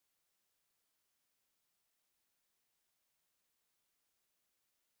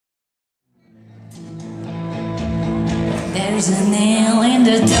There's a nail in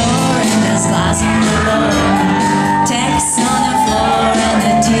the door and there's glass on the floor, text on the floor and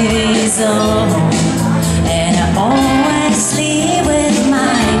the TV's on. And I always sleep with my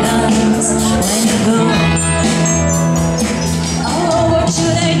guns when you go. Oh, what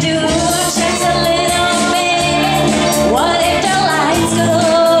should I do? Just a little bit. What if the lights go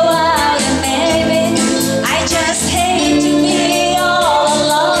out and maybe I just hate to be all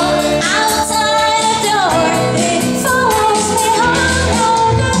alone outside the door. It follows me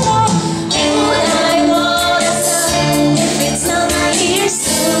home. And when I want a sun, if it's not here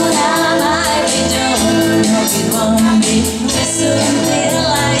soon, I might be done. No, it won't be too soon till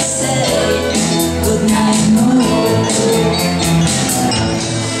I say good night, no.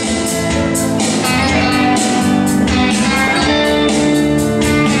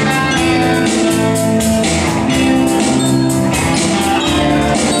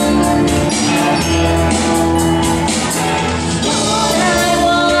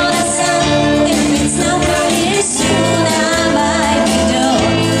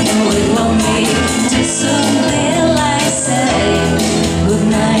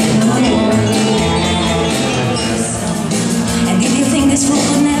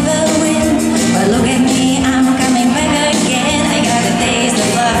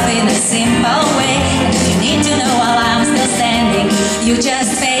 You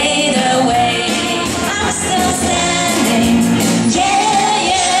just fade away. I'm still standing.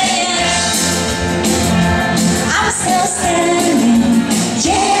 Yeah, yeah, yeah. I'm still standing.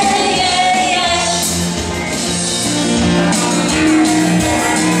 Yeah, yeah, yeah.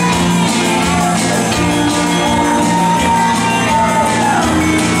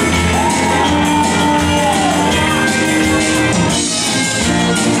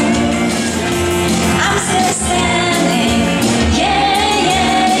 I'm still standing.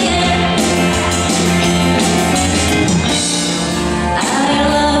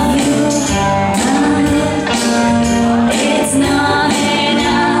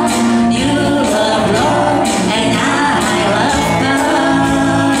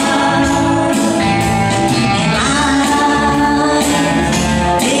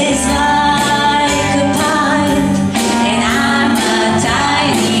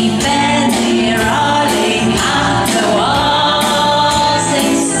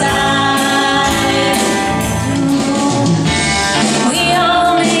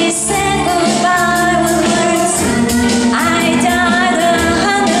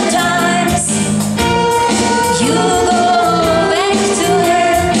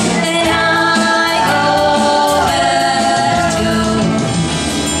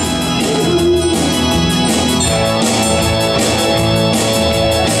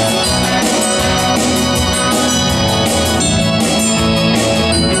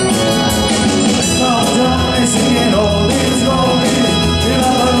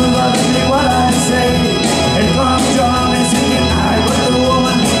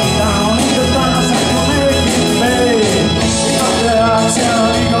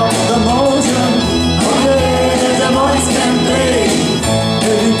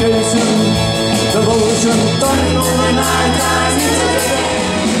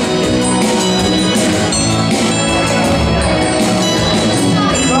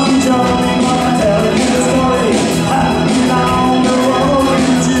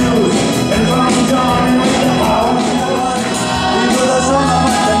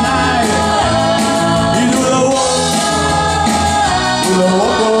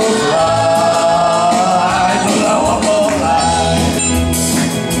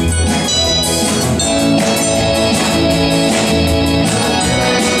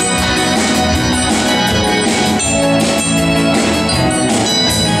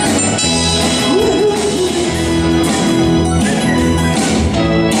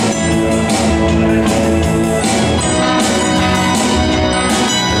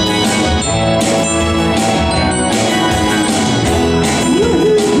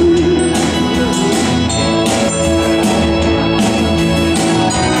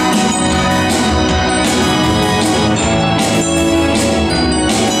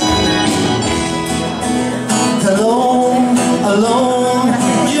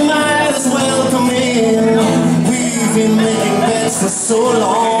 For so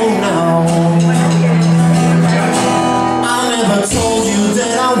long now, I never told you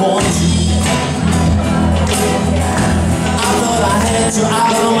that I want you. I thought I had you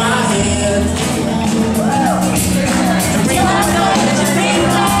out of my head. Every time I know that you think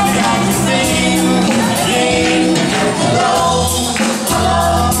I got you thinking, hello, hello,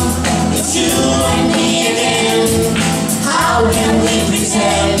 it's you and me again. How can we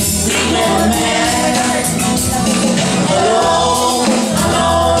pretend we never met? Hello.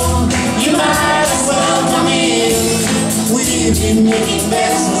 making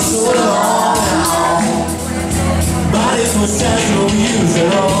bets for so long now, but it was just no use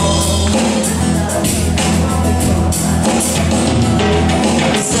at all.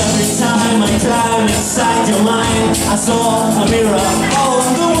 Cause every time I climb inside your mind, I saw a mirror on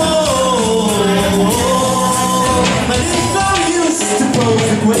the wall. But it's no use to pose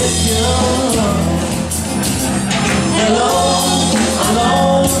the question. Hello, hello,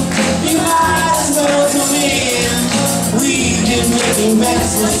 you might as well come in. We've been making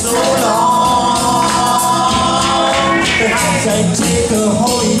bets for so long. Perhaps I take a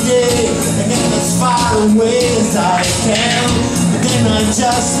holiday and get as far away as I can. But then I'll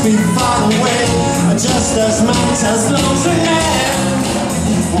just be far away, just as much as love's a man.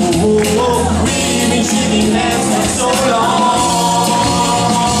 Oh, oh, oh, we've been shaking hands for so long.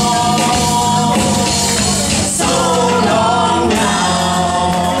 So long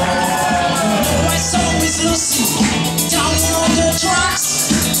now. My song is Lucy, down on the tracks.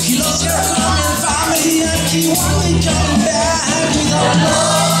 He lost her coming family and he wanted coming back without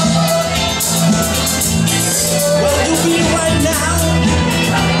love. Where you be right now?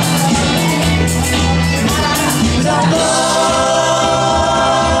 Without love.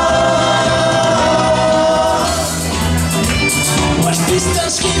 Watch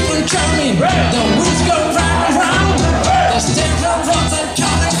distance keep on coming, the winds go round and round. The steps are rough and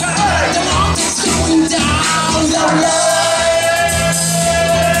coming high, the mountains going down. Without love.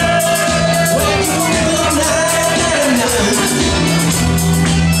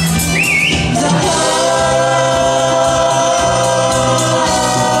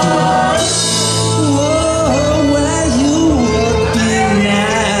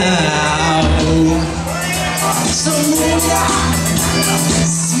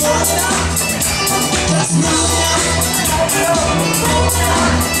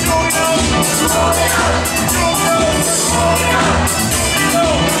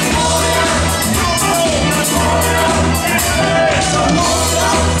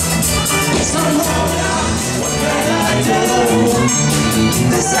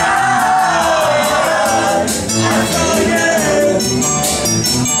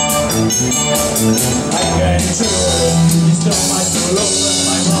 I can't do it, you stole my soul and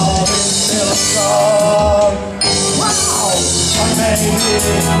my love is still strong. Wow! My baby,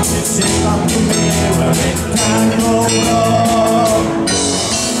 it's in up to me where it can go wrong.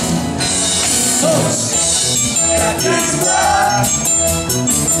 That is why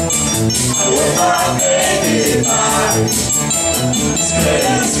I want my baby back. Stay.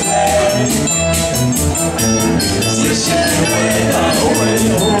 She should be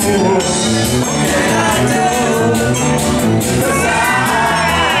away.